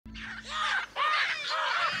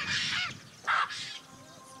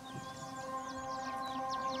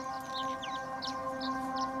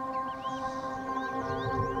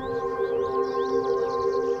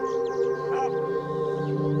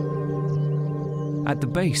At the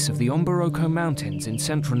base of the Omboroko Mountains in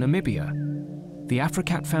central Namibia, the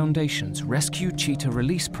Africat Foundation's Rescue Cheetah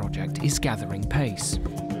Release project is gathering pace.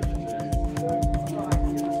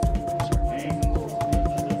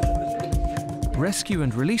 Rescue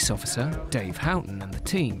and Release Officer Dave Houghton and the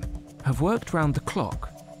team have worked round the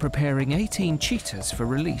clock, preparing 18 cheetahs for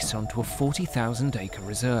release onto a 40,000-acre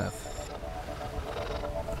reserve.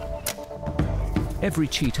 Every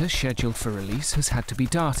cheetah scheduled for release has had to be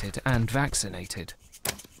darted and vaccinated.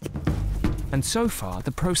 And so far,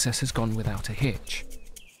 the process has gone without a hitch.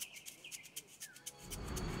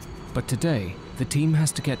 But today, the team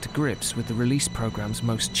has to get to grips with the release program's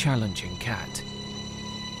most challenging cat.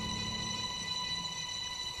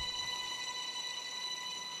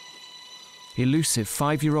 Elusive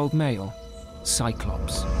 5-year-old male,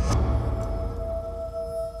 Cyclops.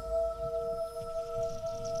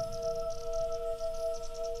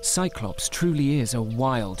 Cyclops truly is a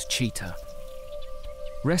wild cheetah.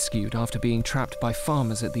 Rescued after being trapped by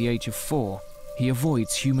farmers at the age of 4, he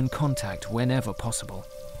avoids human contact whenever possible.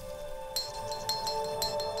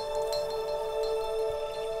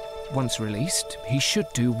 Once released, he should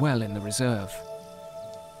do well in the reserve.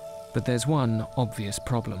 But there's one obvious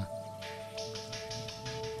problem.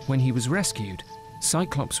 When he was rescued,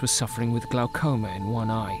 Cyclops was suffering with glaucoma in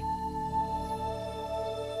one eye.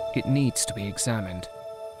 It needs to be examined,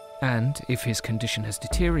 and if his condition has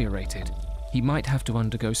deteriorated, he might have to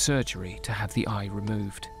undergo surgery to have the eye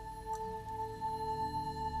removed.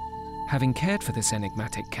 Having cared for this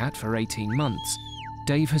enigmatic cat for 18 months,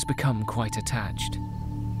 Dave has become quite attached.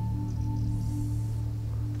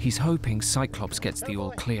 He's hoping Cyclops gets the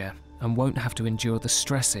all clear and won't have to endure the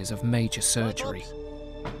stresses of major surgery.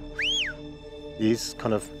 He's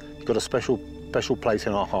got a special place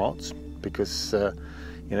in our hearts because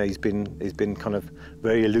you know, he's been kind of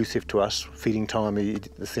very elusive to us. Feeding time,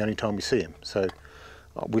 that's the only time we see him. So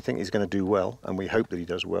we think he's going to do well, and we hope that he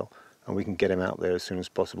does well, and we can get him out there as soon as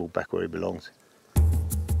possible, back where he belongs.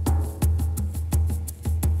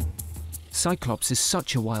 Cyclops is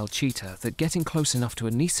such a wild cheetah that getting close enough to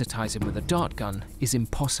anaesthetize him with a dart gun is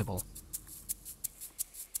impossible.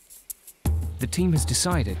 The team has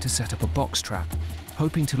decided to set up a box trap,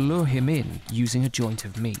 hoping to lure him in using a joint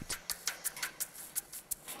of meat.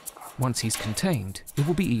 Once he's contained, it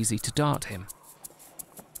will be easy to dart him.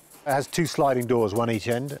 It has 2 sliding doors, one each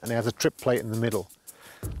end, and it has a trip plate in the middle.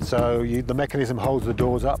 So the mechanism holds the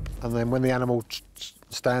doors up, and then when the animal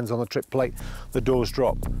stands on the trip plate, the doors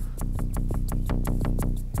drop.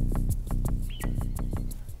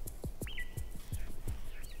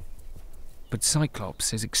 But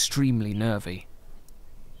Cyclops is extremely nervy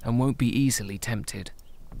and won't be easily tempted.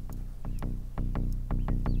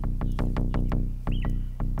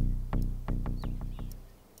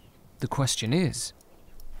 The question is,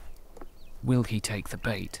 will he take the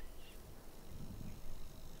bait?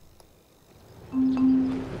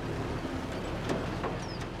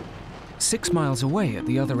 Six miles away at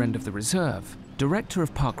the other end of the reserve, Director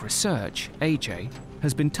of Park Research, AJ,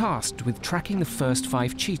 has been tasked with tracking the first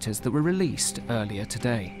 5 cheetahs that were released earlier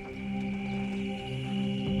today.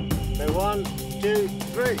 So 1, 2,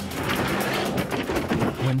 3.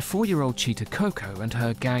 When 4-year-old cheetah Coco and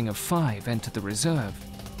her gang of 5 entered the reserve,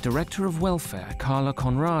 Director of Welfare Carla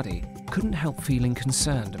Conradie couldn't help feeling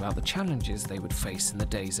concerned about the challenges they would face in the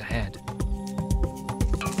days ahead.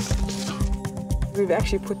 We've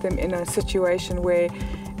actually put them in a situation where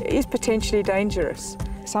it is potentially dangerous.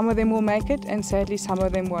 Some of them will make it, and sadly some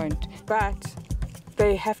of them won't. But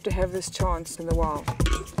they have to have this chance in the wild.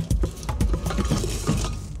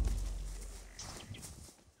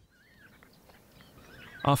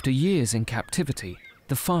 After years in captivity,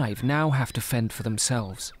 the 5 now have to fend for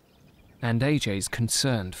themselves, and AJ's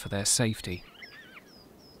concerned for their safety.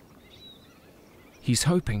 He's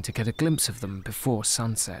hoping to get a glimpse of them before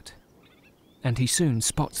sunset, and he soon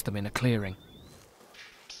spots them in a clearing.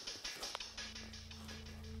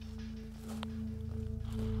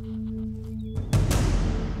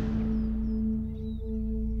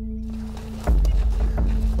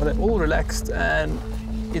 Well, they're all relaxed, and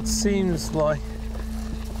it seems like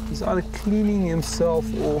he's either cleaning himself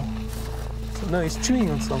or... No, he's chewing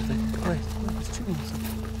on something. Wait, no, he's chewing on something.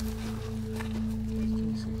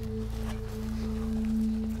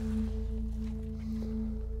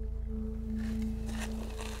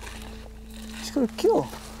 He's gonna kill.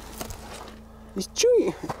 He's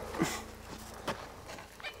chewing.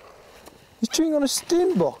 He's chewing on a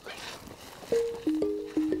steenbok.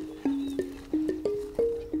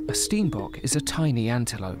 A steenbok is a tiny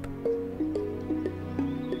antelope,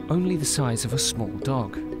 only the size of a small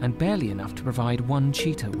dog and barely enough to provide one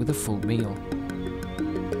cheetah with a full meal.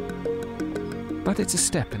 But it's a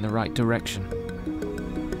step in the right direction.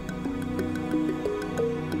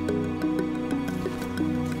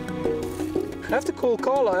 I have to call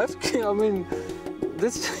Carla. I mean,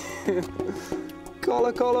 this...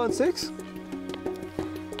 Carla on 6?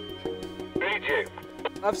 Need you.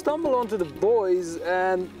 I've stumbled onto the boys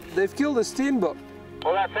and they've killed a steenbok.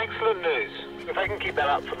 Well, that's excellent news. If I can keep that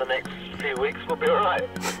up for the next few weeks, we'll be all right.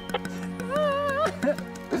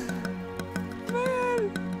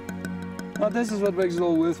 Man! Now, this is what makes it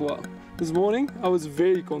all worthwhile. This morning, I was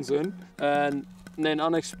very concerned, and then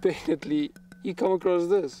unexpectedly, you come across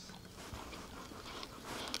this.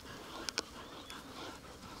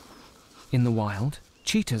 In the wild,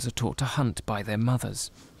 cheetahs are taught to hunt by their mothers.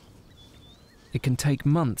 It can take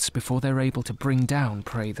months before they're able to bring down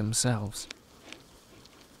prey themselves.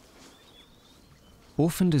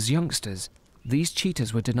 Orphaned as youngsters, these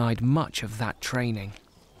cheetahs were denied much of that training.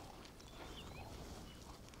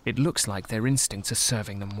 It looks like their instincts are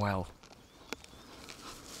serving them well.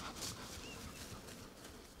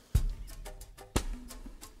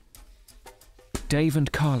 Dave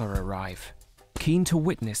and Carla arrive, keen to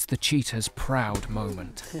witness the cheetah's proud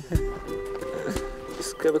moment.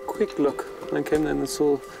 Just gave a quick look and I came in and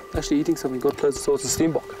saw actually eating something, got close towards the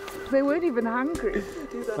steenbok. They weren't even hungry.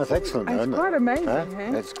 That's excellent, though, isn't it? It's quite amazing, Huh? eh?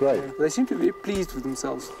 That's great. They seem to be very pleased with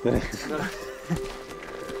themselves.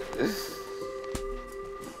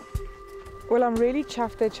 Well, I'm really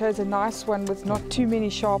chuffed they chose a nice one with not too many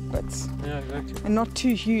sharp bits Yeah, exactly. and not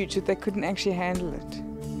too huge that they couldn't actually handle it.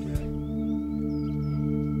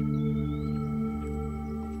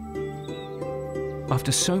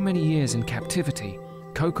 After so many years in captivity,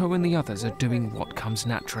 Coco and the others are doing what comes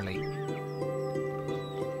naturally.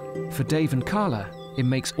 For Dave and Carla, it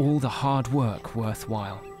makes all the hard work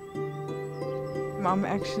worthwhile. I'm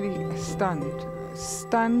actually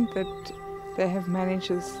stunned that they have managed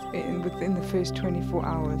this within the first 24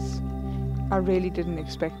 hours. I really didn't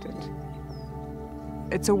expect it.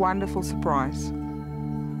 It's a wonderful surprise.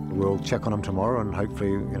 We'll check on them tomorrow, and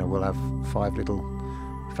hopefully, we'll have 5 little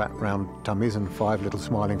fat round tummies and 5 little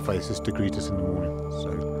smiling faces to greet us in the morning.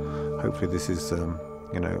 So hopefully this is,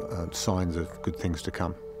 signs of good things to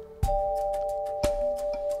come.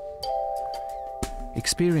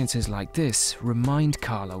 Experiences like this remind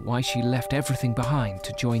Carla why she left everything behind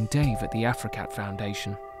to join Dave at the Africat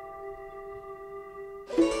Foundation.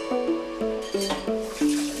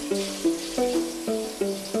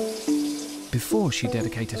 Before she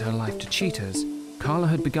dedicated her life to cheetahs, Carla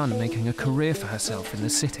had begun making a career for herself in the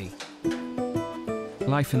city.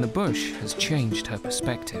 Life in the bush has changed her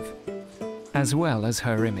perspective, as well as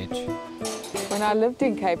her image. When I lived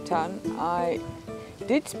in Cape Town, I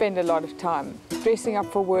did spend a lot of time dressing up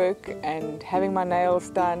for work and having my nails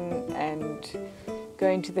done and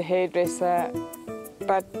going to the hairdresser.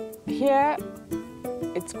 But here,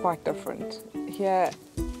 it's quite different. Here,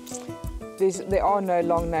 there are no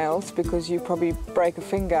long nails because you probably break a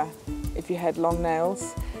finger if you had long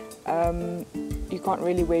nails. You can't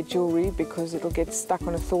really wear jewellery because it'll get stuck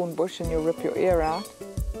on a thorn bush and you'll rip your ear out.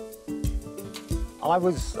 I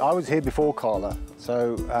was here before Carla,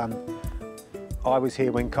 so I was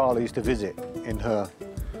here when Carla used to visit in her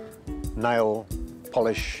nail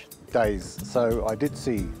polish days. So I did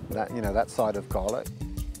see that, that side of Carla.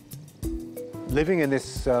 Living in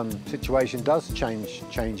this situation does change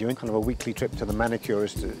you. Kind of a weekly trip to the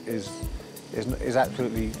manicurist is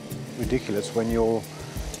absolutely ridiculous when you're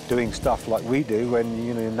doing stuff like we do, when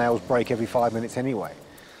your nails break every 5 minutes anyway.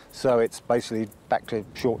 So it's basically back to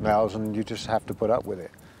short nails, and you just have to put up with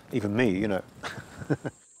it. Even me,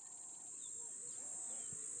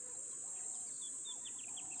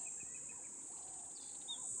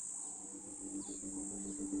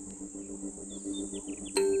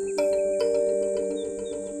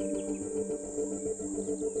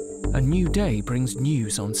 A new day brings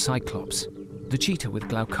news on Cyclops, the cheetah with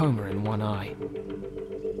glaucoma in one eye.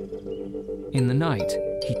 In the night,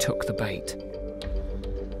 he took the bait.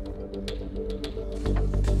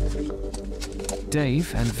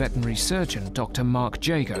 Dave and veterinary surgeon Dr. Mark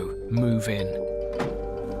Jago move in.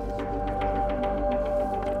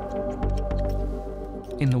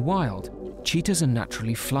 In the wild, cheetahs are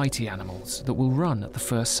naturally flighty animals that will run at the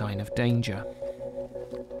first sign of danger.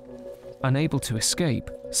 Unable to escape,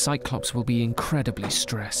 Cyclops will be incredibly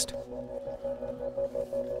stressed.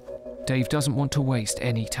 Dave doesn't want to waste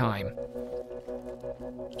any time.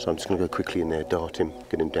 So I'm just going to go quickly in there, dart him,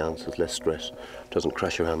 get him down so there's less stress, doesn't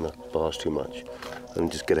crash around the bars too much,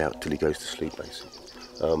 and just get out till he goes to sleep, basically.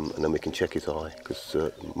 And then we can check his eye, because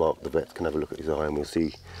Mark, the vet, can have a look at his eye and we'll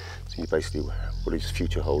see basically what his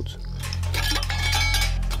future holds.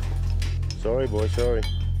 Sorry, boy, sorry.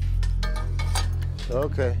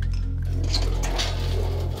 Okay.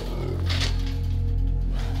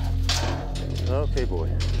 Okay, boy.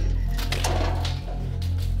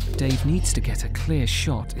 Dave needs to get a clear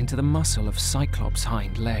shot into the muscle of Cyclops'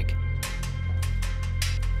 hind leg.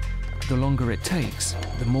 The longer it takes,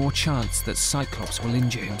 the more chance that Cyclops will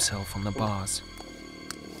injure himself on the bars.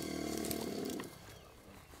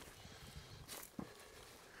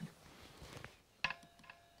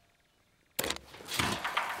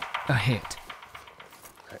 A hit.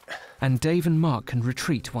 And Dave and Mark can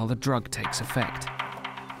retreat while the drug takes effect.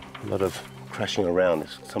 A lot of crashing around.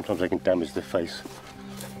 Sometimes they can damage the face.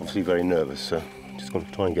 Obviously very nervous, so just going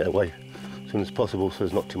to try and get away as soon as possible so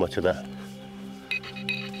there's not too much of that.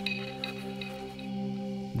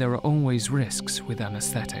 There are always risks with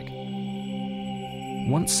anaesthetic.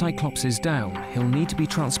 Once Cyclops is down, he'll need to be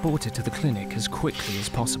transported to the clinic as quickly as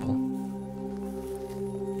possible.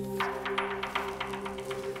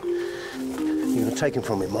 You're going to take him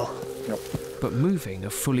from me, Mark? Yep. But moving a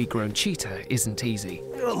fully grown cheetah isn't easy.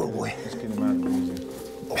 Oh, boy. Let's get him out easy.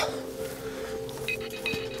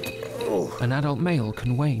 An adult male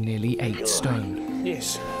can weigh nearly 8 stone.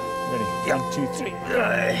 Yes. Ready? 1, 2, 3.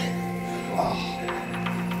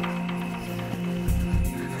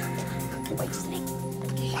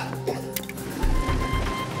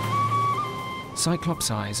 Cyclops'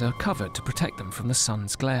 eyes are covered to protect them from the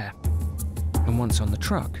sun's glare. And once on the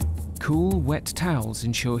truck, cool, wet towels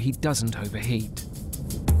ensure he doesn't overheat.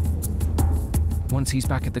 Once he's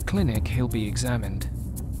back at the clinic, he'll be examined.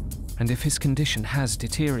 And if his condition has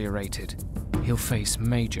deteriorated, he'll face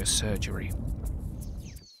major surgery.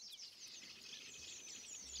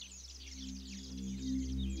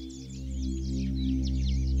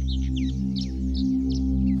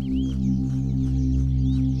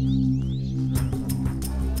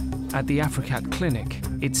 At the Africat clinic,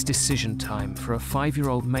 it's decision time for a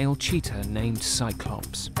 5-year-old male cheetah named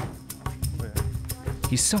Cyclops.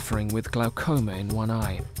 He's suffering with glaucoma in one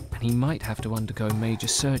eye, and he might have to undergo major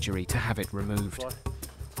surgery to have it removed.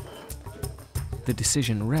 The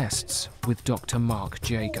decision rests with Dr. Mark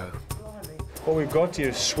Jago. What we've got here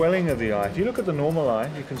is swelling of the eye. If you look at the normal eye,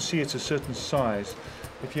 you can see it's a certain size.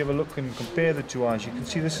 If you have a look and compare the two eyes, you can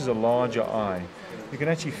see this is a larger eye. You can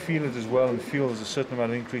actually feel it as well and feel there's a certain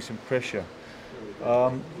amount of increase in pressure.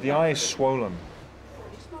 The eye is swollen.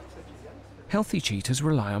 Healthy cheetahs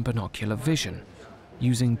rely on binocular vision,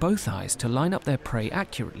 using both eyes to line up their prey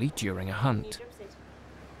accurately during a hunt.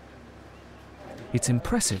 It's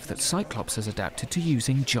impressive that Cyclops has adapted to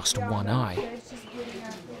using just one eye.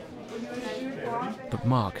 But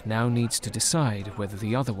Mark now needs to decide whether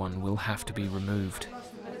the other one will have to be removed.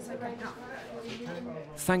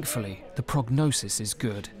 Thankfully, the prognosis is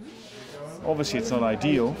good. Obviously it's not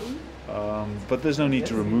ideal, but there's no need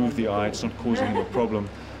to remove the eye. It's not causing him a problem,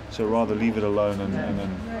 so rather leave it alone and then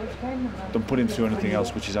don't put him through anything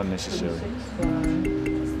else which is unnecessary.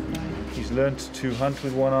 He's learnt to hunt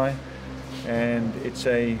with one eye, and it's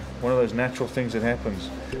one of those natural things that happens.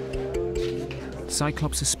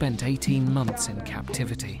 Cyclops has spent 18 months in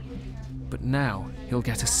captivity, but now he'll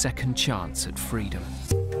get a second chance at freedom.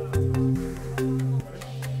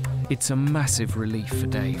 It's a massive relief for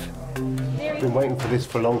Dave. Been waiting for this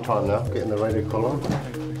for a long time now, getting the radio collar on,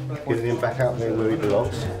 getting him back out there where he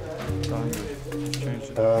belongs.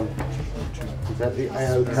 He's had the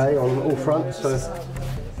A-OK on all fronts, so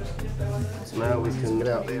now we can get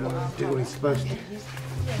out there and do what he's supposed to.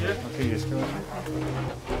 Okay, yes, go on.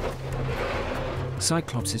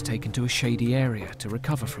 Cyclops is taken to a shady area to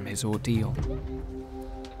recover from his ordeal.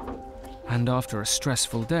 And after a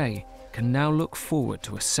stressful day, can now look forward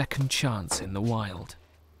to a second chance in the wild.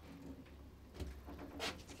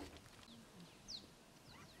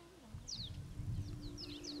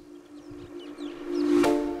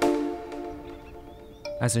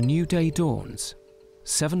 As a new day dawns,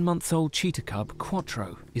 7-month-old cheetah cub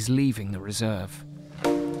Quattro is leaving the reserve.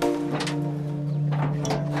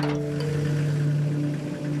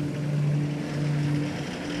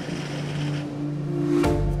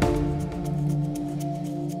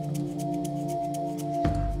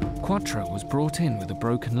 Quattro was brought in with a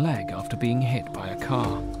broken leg after being hit by a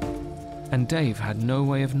car, and Dave had no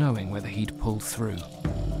way of knowing whether he'd pull through.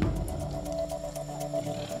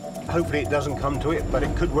 Hopefully it doesn't come to it, but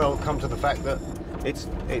it could well come to the fact that it's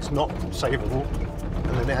not savable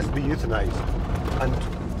and then it has to be euthanized.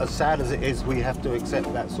 And as sad as it is, we have to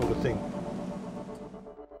accept that sort of thing.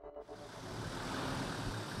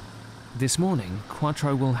 This morning,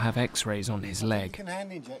 Quattro will have X-rays on his leg. Can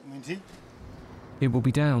hand inject, Minty. It will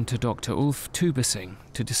be down to Dr. Ulf Tubesing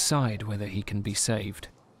to decide whether he can be saved.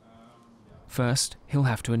 First, he'll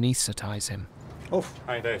have to anaesthetize him. Ulf.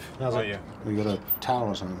 Hi Dave, How's how are it? you? Have you got a towel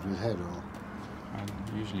or something for his head? Or?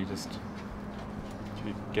 I usually just, if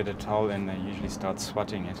you get a towel and I usually start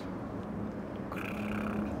swatting it.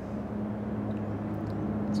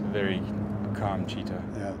 It's a very calm cheetah.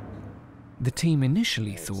 Yeah. The team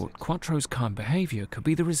initially thought Quattro's calm behaviour could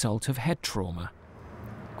be the result of head trauma.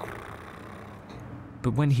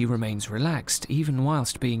 But when he remains relaxed, even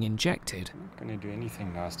whilst being injected, I'm not going to do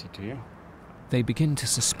anything nasty to you. they begin to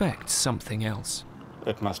suspect something else.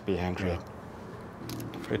 It must be hand rape.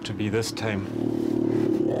 For it to be this tame.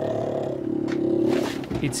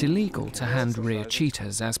 It's illegal to hand rear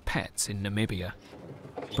cheetahs as pets in Namibia,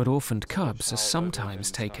 but orphaned cubs are sometimes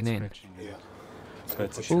taken in.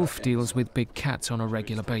 Ulf deals with big cats on a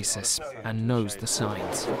regular basis and knows the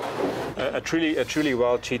signs. A truly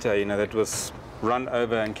wild cheetah, you know, that was run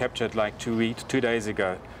over and captured like 2 days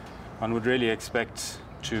ago. One would really expect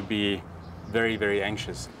to be very, very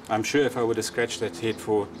anxious. I'm sure if I would have scratched that head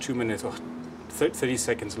for 2 minutes or 30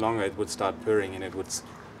 seconds longer, it would start purring and it would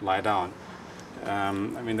lie down. I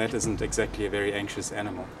mean, that isn't exactly a very anxious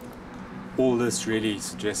animal. All this really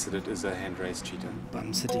suggests that it is a hand-raised cheetah.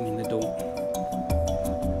 I'm sitting in the door.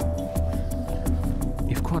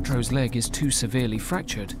 If Quattro's leg is too severely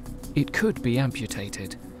fractured, it could be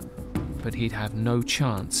amputated, but he'd have no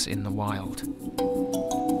chance in the wild.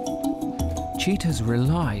 Cheetahs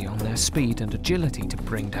rely on their speed and agility to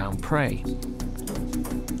bring down prey.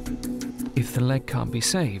 If the leg can't be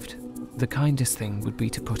saved, the kindest thing would be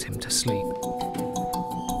to put him to sleep.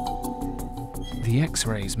 The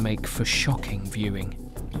X-rays make for shocking viewing.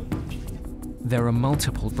 There are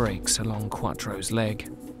multiple breaks along Quattro's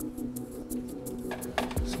leg.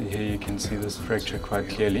 So here you can see this fracture quite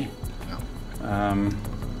clearly.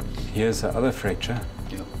 Here's the other fracture.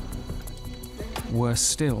 Worse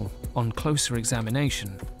still, on closer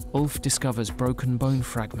examination, Ulf discovers broken bone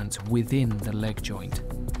fragments within the leg joint.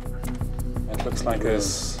 It looks like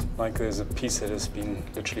there's a piece that has been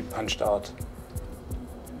literally punched out.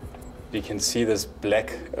 You can see this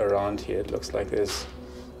black around here. It looks like there's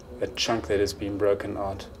a chunk that has been broken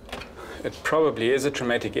out. It probably is a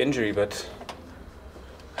traumatic injury, but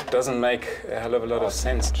it doesn't make a hell of a lot of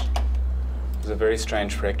sense. It's a very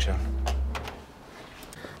strange fracture.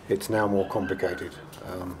 It's now more complicated.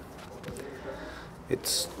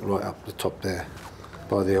 It's right up the top there,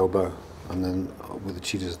 by the elbow, and then with the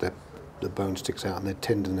cheetahs, the bone sticks out and the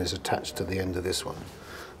tendon is attached to the end of this one.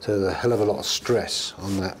 So there's a hell of a lot of stress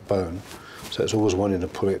on that bone, so it's always wanting to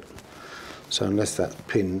pull it. So unless that's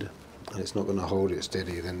pinned and it's not going to hold it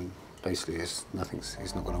steady, then basically it's not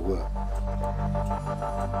going to work.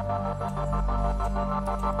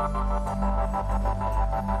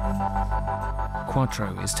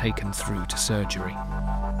 Quattro is taken through to surgery.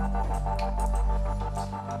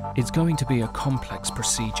 It's going to be a complex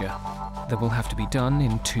procedure that will have to be done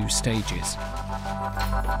in 2 stages.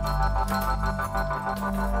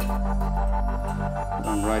 What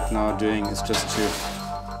I'm right now doing is just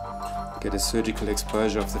to get a surgical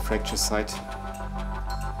exposure of the fracture site.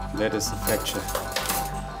 That is the fracture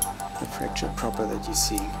proper that you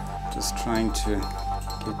see. Just trying to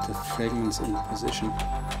get the fragments in position.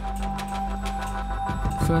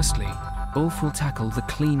 Firstly, Ulf will tackle the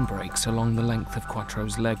clean breaks along the length of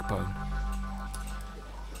Quattro's leg bone.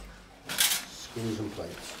 Screws and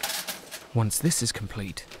plates. Once this is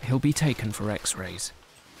complete, he'll be taken for X-rays.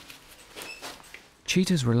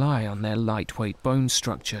 Cheetahs rely on their lightweight bone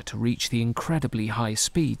structure to reach the incredibly high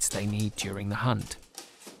speeds they need during the hunt.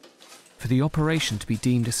 For the operation to be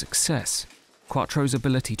deemed a success, Quattro's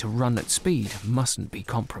ability to run at speed mustn't be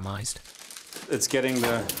compromised. It's getting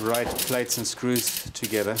the right plates and screws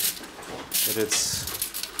together, that it's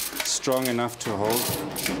strong enough to hold,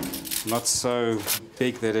 not so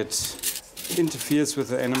big that it interferes with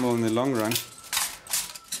the animal in the long run.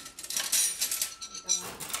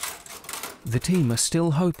 The team are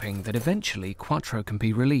still hoping that eventually Quattro can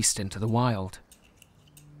be released into the wild.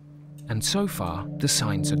 And so far, the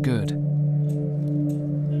signs are good.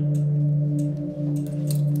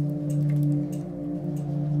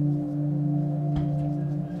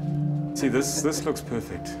 See, this looks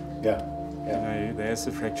perfect. Yeah. You know, there's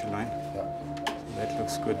the fracture line. That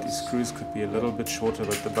looks good. These screws could be a little bit shorter,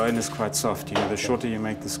 but the bone is quite soft. You know, the shorter you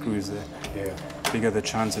make the screws, the bigger the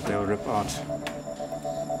chance that they'll rip out.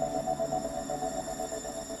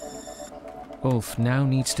 Ulf now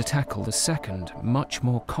needs to tackle the second, much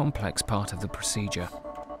more complex part of the procedure.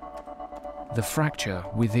 The fracture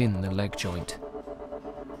within the leg joint.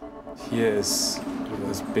 Here is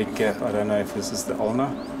this big gap. I don't know if this is the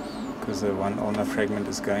ulna, because the one ulnar fragment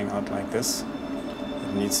is going out like this.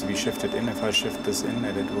 It needs to be shifted in. If I shift this in,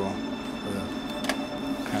 that it will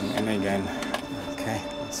come in again. Okay,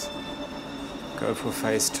 let's go for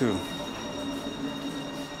phase 2.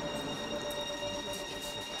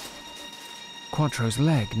 Quattro's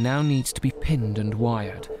leg now needs to be pinned and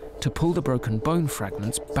wired to pull the broken bone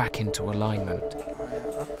fragments back into alignment.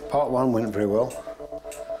 Part 1 went very well,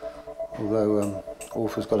 although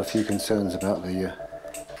Orpha's got a few concerns about the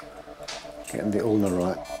getting the ulna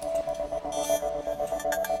right.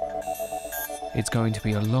 It's going to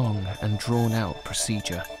be a long and drawn-out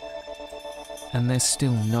procedure, and there's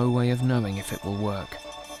still no way of knowing if it will work.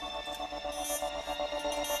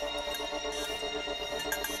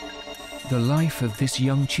 The life of this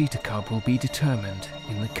young cheetah cub will be determined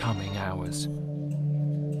in the coming hours.